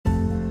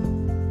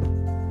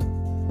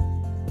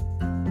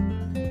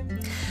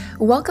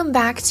Welcome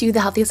back to the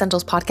Healthy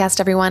Essentials podcast,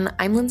 everyone.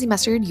 I'm Lindsay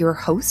Mustard, your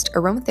host,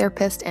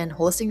 aromatherapist, and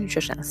holistic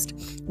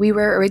nutritionist. We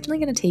were originally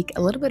going to take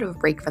a little bit of a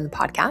break from the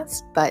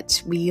podcast,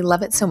 but we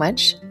love it so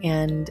much,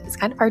 and it's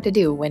kind of hard to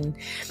do when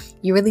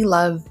you really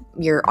love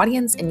your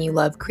audience and you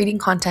love creating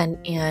content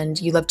and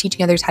you love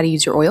teaching others how to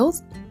use your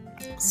oils.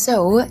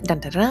 So,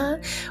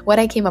 what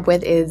I came up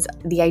with is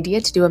the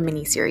idea to do a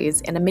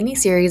mini-series. And a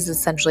mini-series is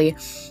essentially,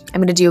 I'm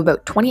going to do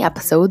about 20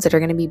 episodes that are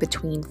going to be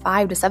between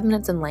 5 to 7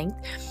 minutes in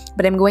length,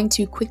 but I'm going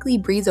to quickly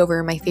breeze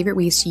over my favorite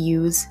ways to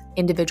use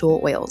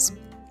individual oils.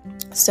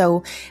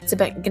 So it's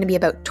going to be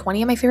about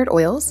 20 of my favorite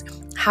oils,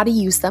 how to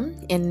use them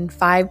in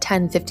 5,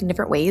 10, 15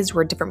 different ways,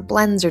 or different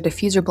blends or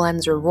diffuser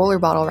blends or roller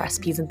bottle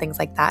recipes and things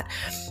like that.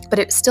 But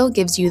it still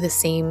gives you the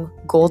same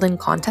golden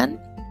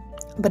content,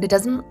 but it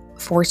doesn't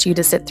force you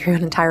to sit through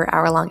an entire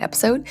hour-long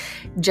episode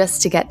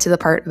just to get to the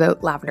part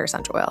about lavender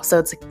essential oil. So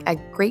it's a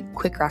great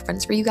quick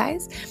reference for you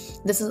guys.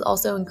 This is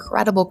also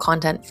incredible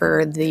content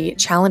for the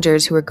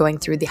challengers who are going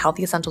through the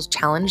Healthy Essentials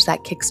Challenge that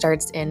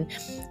kickstarts in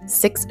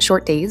 6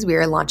 short days. We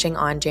are launching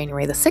on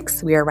January the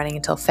 6th. We are running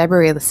until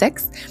February the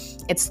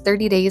 6th. It's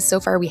 30 days.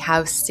 So far, we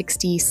have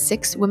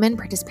 66 women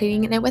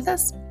participating in it with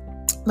us.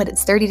 But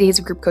it's 30 days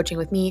of group coaching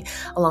with me,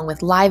 along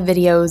with live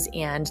videos,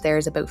 and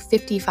there's about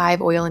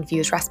 55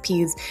 oil-infused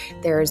recipes.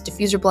 There's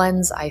diffuser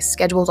blends. I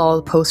scheduled all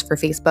the posts for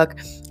Facebook,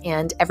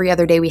 and every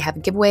other day we have a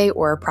giveaway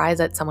or a prize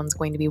that someone's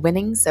going to be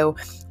winning. So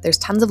there's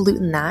tons of loot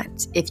in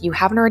that. If you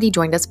haven't already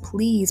joined us,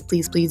 please,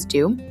 please, please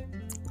do.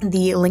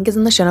 The link is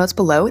in the show notes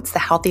below. It's the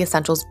Healthy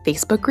Essentials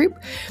Facebook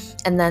group.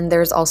 And then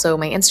there's also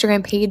my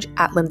Instagram page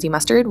at Lindsay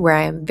Mustard, where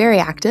I am very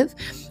active.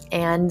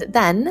 And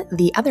then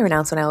the other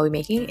announcement I will be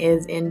making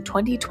is in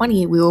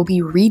 2020, we will be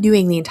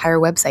redoing the entire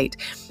website.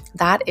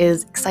 That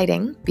is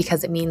exciting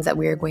because it means that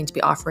we are going to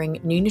be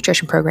offering new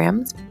nutrition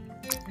programs,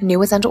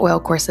 new essential oil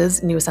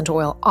courses, new essential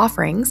oil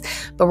offerings,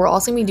 but we're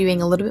also going to be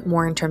doing a little bit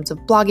more in terms of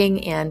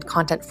blogging and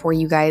content for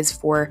you guys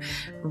for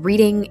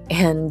reading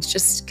and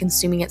just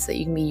consuming it so that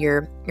you can be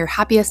your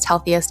happiest,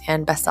 healthiest,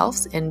 and best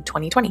selves in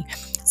 2020.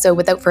 So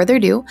without further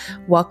ado,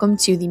 welcome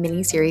to the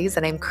mini-series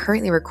that I'm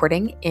currently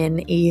recording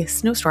in a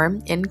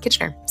snowstorm in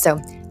Kitchener.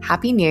 So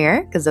Happy New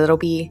Year, because it'll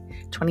be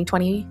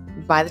 2020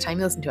 by the time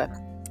you listen to it.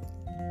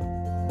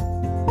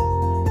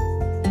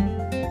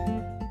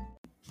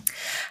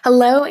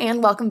 Hello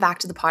and welcome back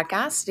to the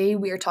podcast. Today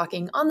we are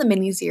talking on the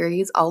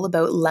mini-series all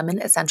about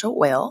lemon essential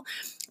oil.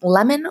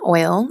 Lemon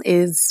oil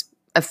is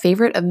a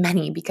favorite of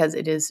many because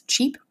it is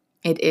cheap,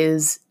 it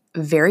is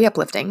very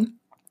uplifting,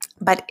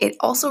 but it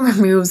also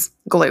removes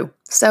glue.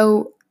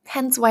 So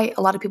hence why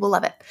a lot of people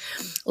love it.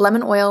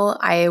 Lemon oil,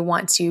 I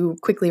want to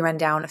quickly run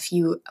down a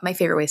few of my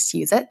favorite ways to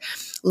use it.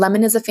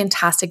 Lemon is a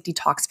fantastic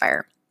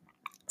detoxifier.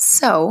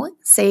 So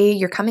say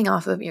you're listening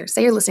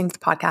to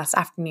the podcast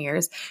after New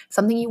Year's,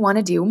 something you want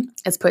to do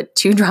is put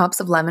 2 drops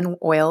of lemon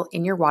oil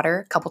in your water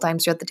a couple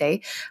times throughout the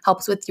day.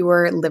 Helps with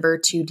your liver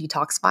to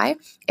detoxify.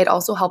 It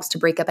also helps to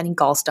break up any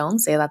gallstones,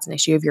 say that's an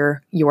issue of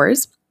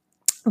yours.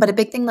 But a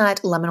big thing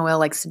that lemon oil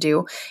likes to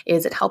do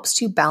is it helps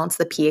to balance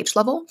the pH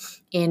level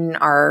in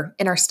our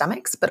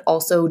stomachs, but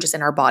also just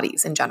in our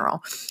bodies in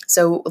general.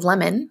 So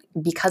lemon,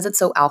 because it's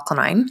so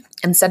alkaline,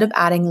 instead of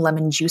adding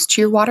lemon juice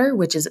to your water,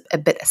 which is a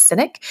bit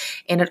acidic,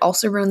 and it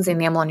also ruins the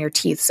enamel on your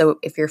teeth. So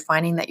if you're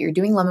finding that you're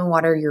doing lemon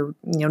water, you're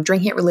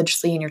drinking it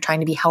religiously and you're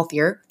trying to be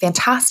healthier,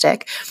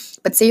 fantastic.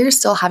 But say you're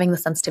still having the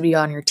sensitivity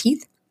on your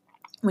teeth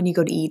when you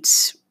go to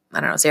eat, I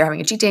don't know, say you're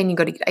having a cheat day and you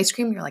go to get ice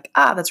cream and you're like,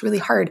 that's really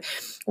hard.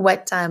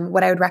 What I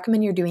would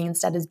recommend you're doing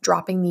instead is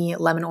dropping the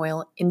lemon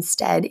oil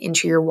instead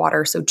into your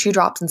water. So 2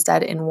 drops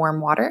instead in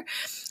warm water.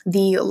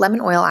 The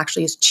lemon oil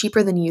actually is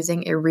cheaper than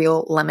using a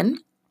real lemon.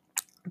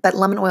 But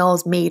lemon oil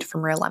is made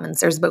from real lemons.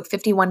 There's about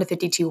 51 to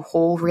 52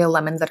 whole real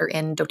lemons that are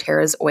in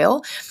doTERRA's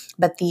oil,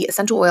 but the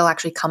essential oil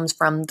actually comes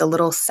from the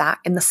little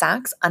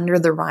sacs under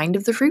the rind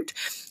of the fruit.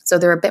 So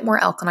they're a bit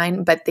more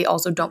alkaline, but they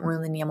also don't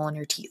ruin the enamel on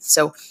your teeth.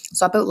 So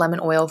swap out lemon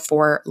oil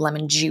for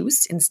lemon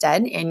juice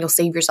instead, and you'll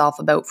save yourself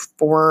about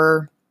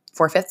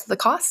 4/5 of the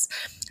cost,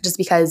 just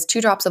because 2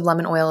 drops of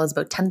lemon oil is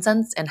about 10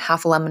 cents and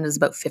half a lemon is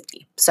about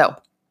 50. So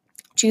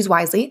choose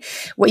wisely.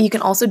 What you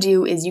can also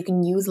do is you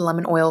can use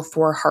lemon oil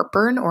for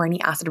heartburn or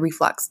any acid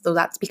reflux. So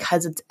that's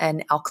because it's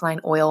an alkaline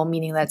oil,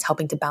 meaning that it's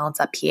helping to balance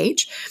that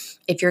pH.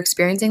 If you're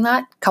experiencing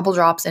that, couple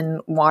drops in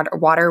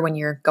water when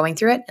you're going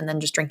through it, and then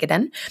just drink it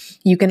in.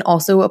 You can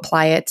also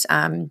apply it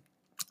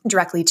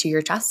directly to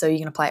your chest. So you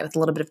can apply it with a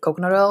little bit of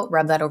coconut oil,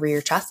 rub that over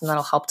your chest, and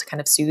that'll help to kind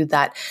of soothe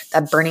that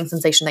burning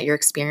sensation that you're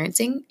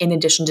experiencing, in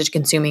addition to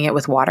consuming it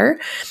with water.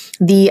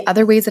 The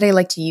other ways that I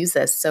like to use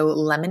this, so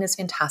lemon is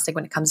fantastic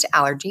when it comes to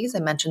allergies. I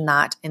mentioned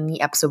that in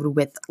the episode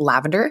with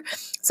lavender.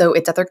 So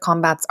its other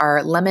combats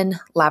are lemon,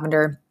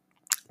 lavender,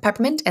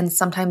 peppermint, and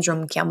sometimes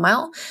Roman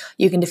chamomile.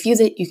 You can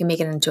diffuse it. You can make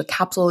it into a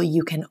capsule.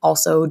 You can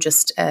also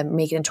just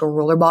make it into a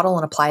roller bottle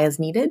and apply as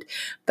needed.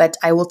 But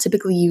I will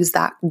typically use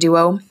that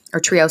trio,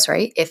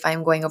 if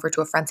I'm going over to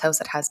a friend's house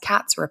that has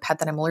cats or a pet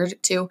that I'm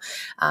allergic to,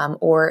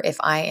 or if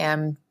I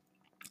am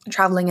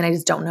traveling and I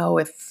just don't know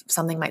if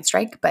something might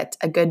strike, but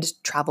a good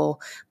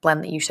travel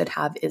blend that you should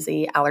have is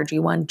a allergy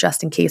one,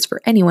 just in case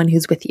for anyone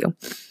who's with you.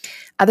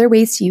 Other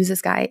ways to use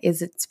this guy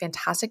is it's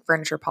fantastic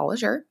furniture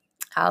polisher.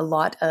 A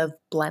lot of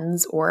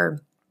blends or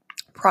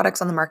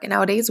products on the market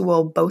nowadays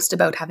will boast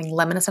about having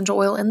lemon essential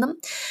oil in them.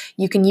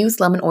 You can use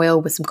lemon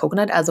oil with some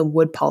coconut as a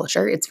wood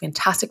polisher. It's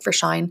fantastic for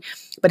shine,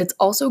 but it's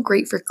also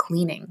great for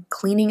cleaning.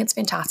 Cleaning, it's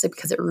fantastic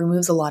because it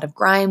removes a lot of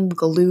grime,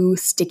 glue,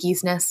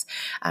 stickiness.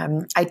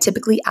 I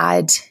typically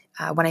add,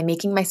 when I'm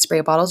making my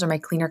spray bottles or my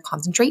cleaner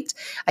concentrate,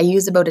 I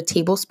use about a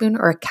tablespoon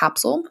or a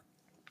capsule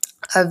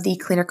of the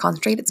cleaner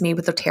concentrate. It's made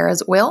with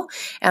doTERRA's oil,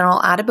 and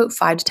I'll add about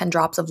 5 to 10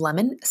 drops of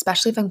lemon,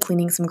 especially if I'm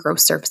cleaning some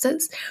gross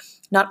surfaces.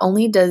 Not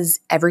only does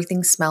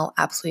everything smell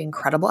absolutely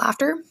incredible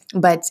after,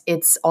 but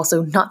it's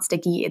also not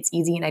sticky, it's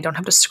easy, and I don't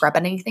have to scrub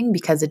at anything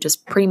because it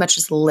just pretty much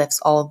just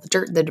lifts all of the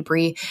dirt, the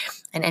debris,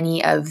 and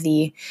any of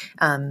the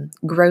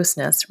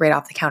grossness right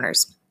off the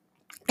counters.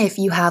 If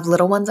you have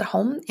little ones at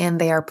home and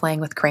they are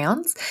playing with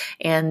crayons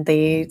and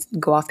they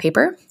go off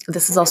paper,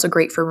 this is also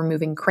great for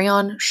removing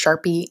crayon,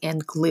 Sharpie,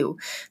 and glue.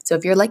 So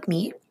if you're like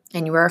me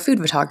and you are a food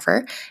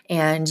photographer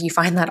and you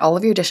find that all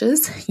of your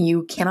dishes,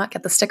 you cannot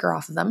get the sticker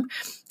off of them,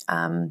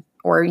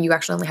 or you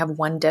actually only have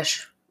one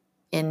dish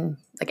in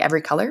like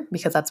every color,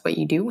 because that's what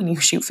you do when you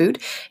shoot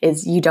food,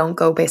 is you don't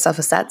go based off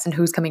of sets and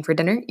who's coming for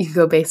dinner. You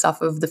go based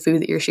off of the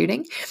food that you're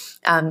shooting.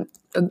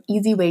 An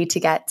easy way to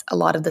get a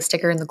lot of the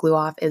sticker and the glue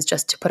off is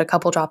just to put a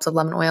couple drops of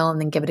lemon oil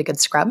and then give it a good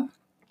scrub.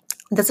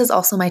 This is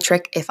also my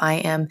trick if I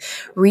am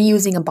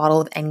reusing a bottle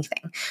of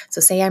anything.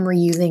 So say I'm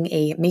reusing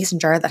a mason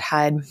jar that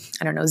had,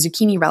 I don't know,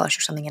 zucchini relish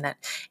or something in it,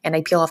 and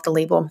I peel off the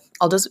label.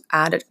 I'll just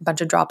add a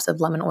bunch of drops of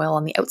lemon oil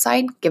on the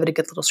outside, give it a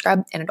good little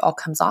scrub, and it all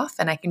comes off,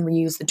 and I can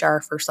reuse the jar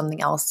for something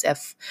else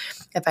if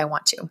I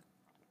want to.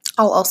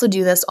 I'll also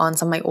do this on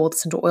some of my old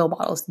essential oil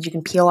bottles. You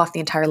can peel off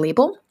the entire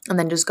label and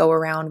then just go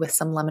around with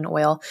some lemon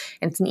oil,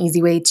 and it's an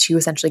easy way to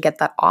essentially get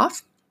that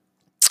off.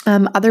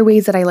 Other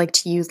ways that I like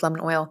to use lemon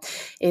oil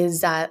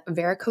is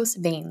varicose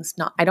veins.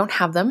 I don't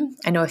have them.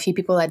 I know a few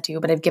people that do,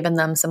 but I've given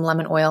them some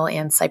lemon oil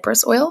and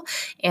cypress oil,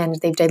 and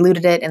they've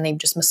diluted it and they've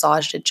just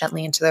massaged it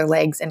gently into their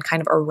legs and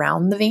kind of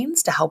around the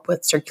veins to help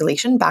with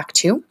circulation back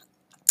too.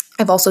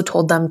 I've also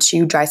told them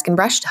to dry skin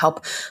brush to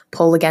help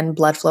pull, again,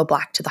 blood flow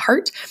back to the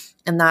heart.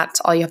 And that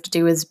all you have to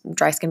do is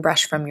dry skin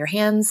brush from your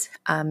hands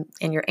and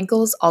your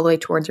ankles all the way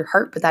towards your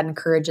heart. But that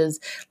encourages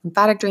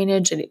lymphatic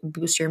drainage. It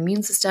boosts your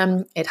immune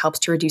system. It helps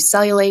to reduce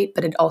cellulite,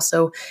 but it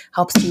also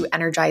helps to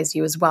energize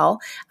you as well.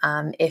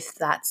 If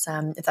that's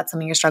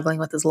something you're struggling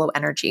with, is low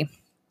energy.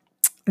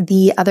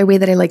 The other way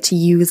that I like to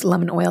use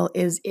lemon oil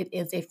is it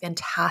is a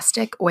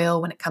fantastic oil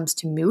when it comes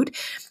to mood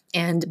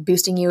and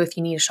boosting you if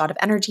you need a shot of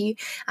energy.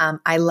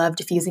 I love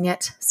diffusing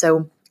it.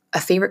 So a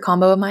favorite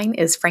combo of mine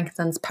is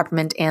frankincense,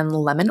 peppermint, and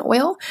lemon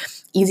oil.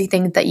 Easy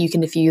thing that you can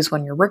diffuse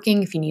when you're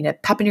working if you need a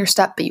pep in your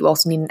step, but you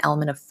also need an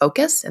element of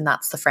focus, and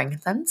that's the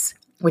frankincense,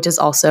 which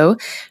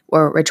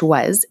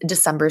was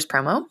December's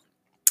promo.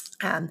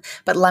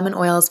 But lemon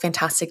oil is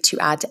fantastic to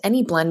add to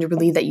any blend,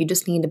 really, that you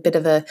just need a bit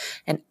of a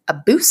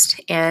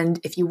boost. And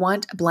if you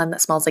want a blend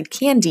that smells like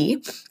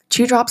candy,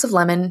 2 drops of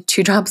lemon,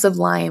 2 drops of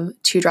lime,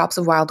 2 drops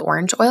of wild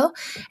orange oil,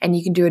 and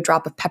you can do a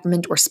drop of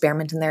peppermint or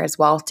spearmint in there as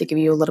well to give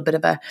you a little bit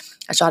of a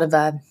shot of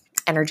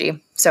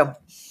energy. So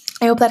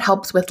I hope that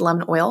helps with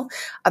lemon oil.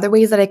 Other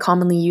ways that I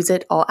commonly use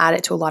it, I'll add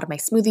it to a lot of my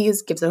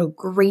smoothies, gives it a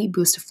great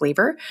boost of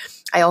flavor.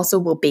 I also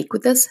will bake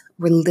with this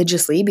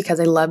religiously because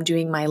I love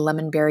doing my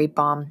lemon berry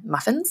bomb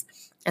muffins.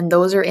 And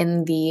those are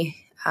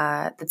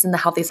that's in the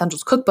Healthy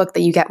Essentials cookbook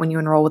that you get when you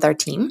enroll with our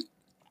team.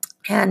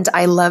 And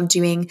I love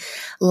doing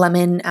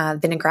lemon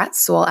vinaigrettes.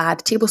 So I'll add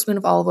a tablespoon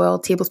of olive oil,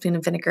 tablespoon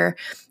of vinegar,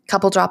 a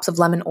couple drops of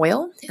lemon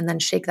oil, and then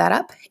shake that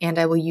up. And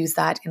I will use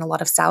that in a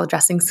lot of salad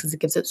dressings because it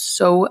gives it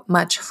so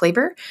much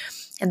flavor.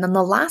 And then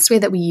the last way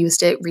that we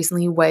used it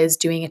recently was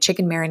doing a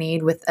chicken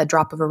marinade with a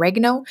drop of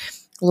oregano,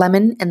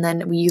 lemon, and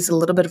then we used a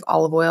little bit of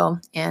olive oil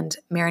and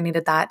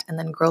marinated that and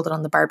then grilled it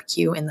on the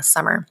barbecue in the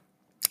summer.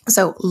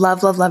 So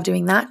love, love, love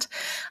doing that.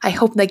 I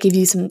hope that gave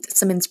you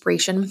some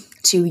inspiration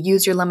to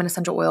use your lemon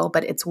essential oil,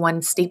 but it's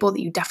one staple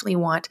that you definitely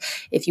want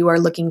if you are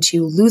looking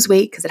to lose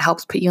weight because it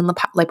helps put you in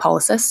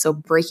lipolysis, so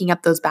breaking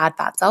up those bad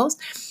fat cells.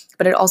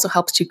 But it also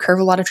helps to curb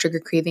a lot of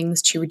sugar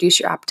cravings, to reduce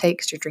your appetite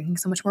because you're drinking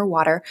so much more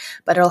water,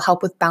 but it'll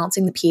help with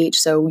balancing the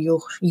pH. So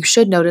you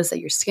should notice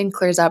that your skin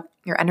clears up,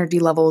 your energy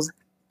levels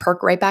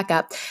perk right back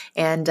up,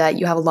 and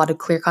you have a lot of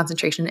clear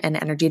concentration and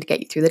energy to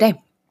get you through the day.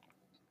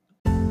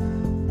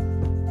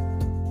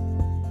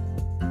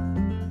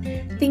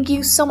 Thank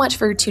you so much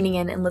for tuning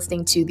in and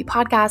listening to the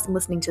podcast and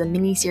listening to the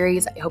mini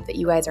series. I hope that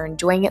you guys are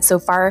enjoying it so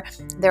far.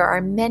 There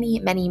are many,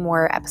 many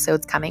more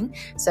episodes coming.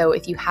 So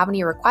if you have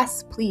any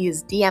requests,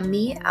 please DM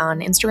me on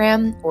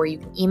Instagram or you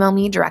can email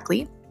me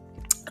directly.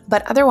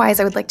 But otherwise,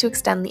 I would like to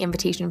extend the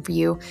invitation for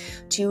you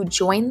to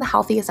join the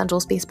Healthy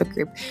Essentials Facebook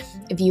group.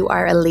 If you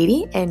are a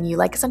lady and you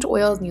like essential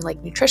oils and you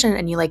like nutrition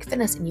and you like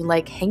fitness and you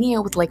like hanging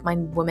out with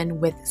like-minded women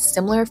with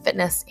similar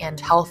fitness and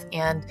health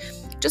and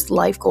just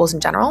life goals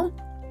in general,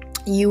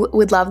 You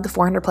would love the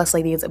 400 plus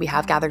ladies that we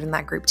have gathered in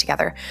that group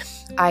together.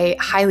 I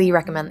highly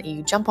recommend that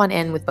you jump on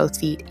in with both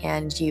feet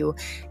and you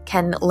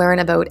can learn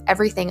about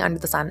everything under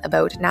the sun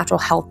about natural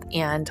health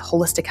and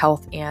holistic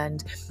health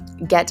and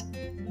get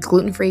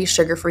gluten-free,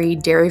 sugar-free,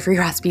 dairy-free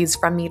recipes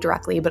from me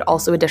directly, but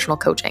also additional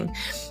coaching.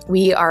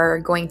 We are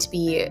going to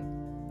be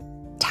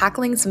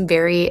tackling some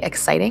very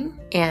exciting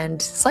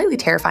and slightly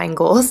terrifying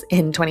goals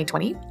in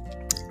 2020.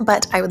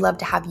 But I would love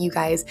to have you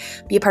guys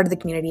be a part of the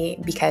community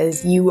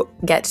because you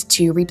get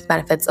to reap the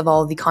benefits of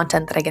all of the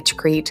content that I get to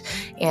create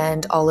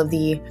and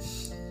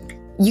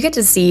you get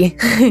to see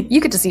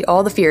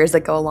all the fears that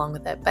go along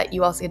with it, but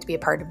you also get to be a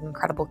part of an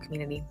incredible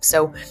community.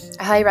 So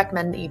I highly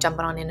recommend that you jump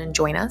on in and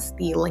join us.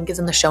 The link is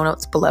in the show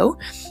notes below.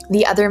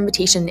 The other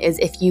invitation is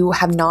if you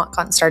have not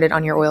gotten started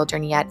on your oil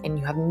journey yet and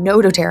you have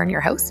no doTERRA in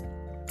your house,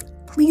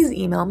 please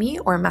email me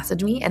or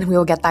message me and we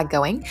will get that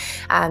going.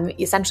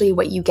 Essentially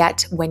what you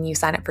get when you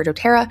sign up for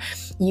doTERRA,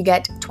 you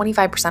get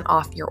 25%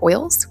 off your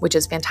oils, which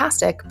is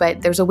fantastic,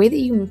 but there's a way that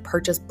you can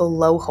purchase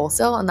below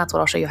wholesale, and that's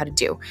what I'll show you how to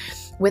do.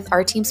 With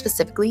our team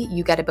specifically,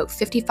 you get about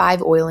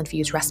 55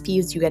 oil-infused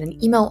recipes, you get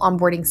an email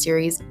onboarding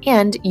series,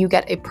 and you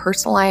get a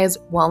personalized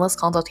wellness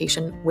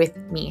consultation with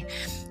me.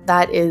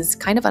 That is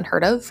kind of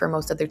unheard of for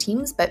most other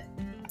teams, but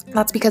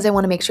that's because I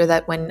want to make sure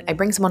that when I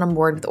bring someone on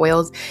board with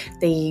oils,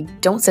 they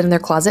don't sit in their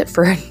closet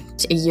for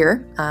a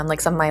year, like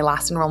some of my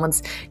last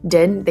enrollments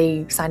did.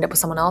 They signed up with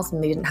someone else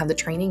and they didn't have the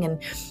training.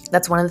 And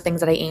that's one of the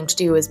things that I aim to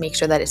do is make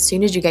sure that as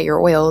soon as you get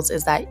your oils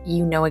is that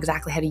you know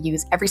exactly how to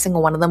use every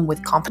single one of them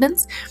with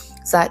confidence,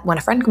 so that when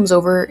a friend comes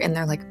over and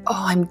they're like,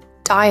 oh, I'm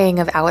dying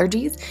of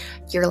allergies,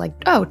 you're like,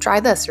 oh, try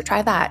this or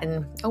try that,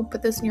 and oh,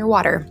 put this in your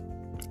water.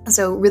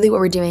 So really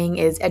what we're doing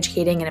is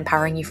educating and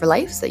empowering you for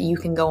life so that you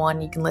can go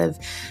on, you can live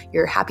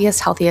your happiest,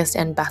 healthiest,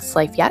 and best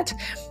life yet.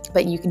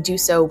 But you can do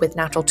so with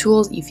natural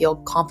tools that you feel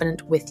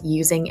confident with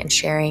using and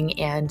sharing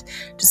and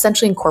just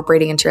essentially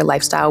incorporating into your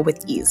lifestyle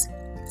with ease.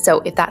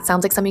 So if that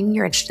sounds like something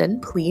you're interested in,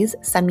 please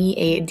send me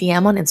a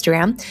DM on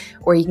Instagram,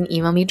 or you can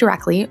email me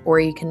directly, or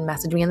you can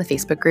message me in the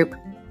Facebook group.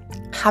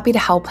 Happy to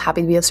help,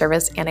 happy to be of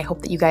service, and I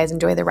hope that you guys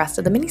enjoy the rest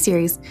of the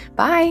mini-series.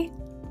 Bye!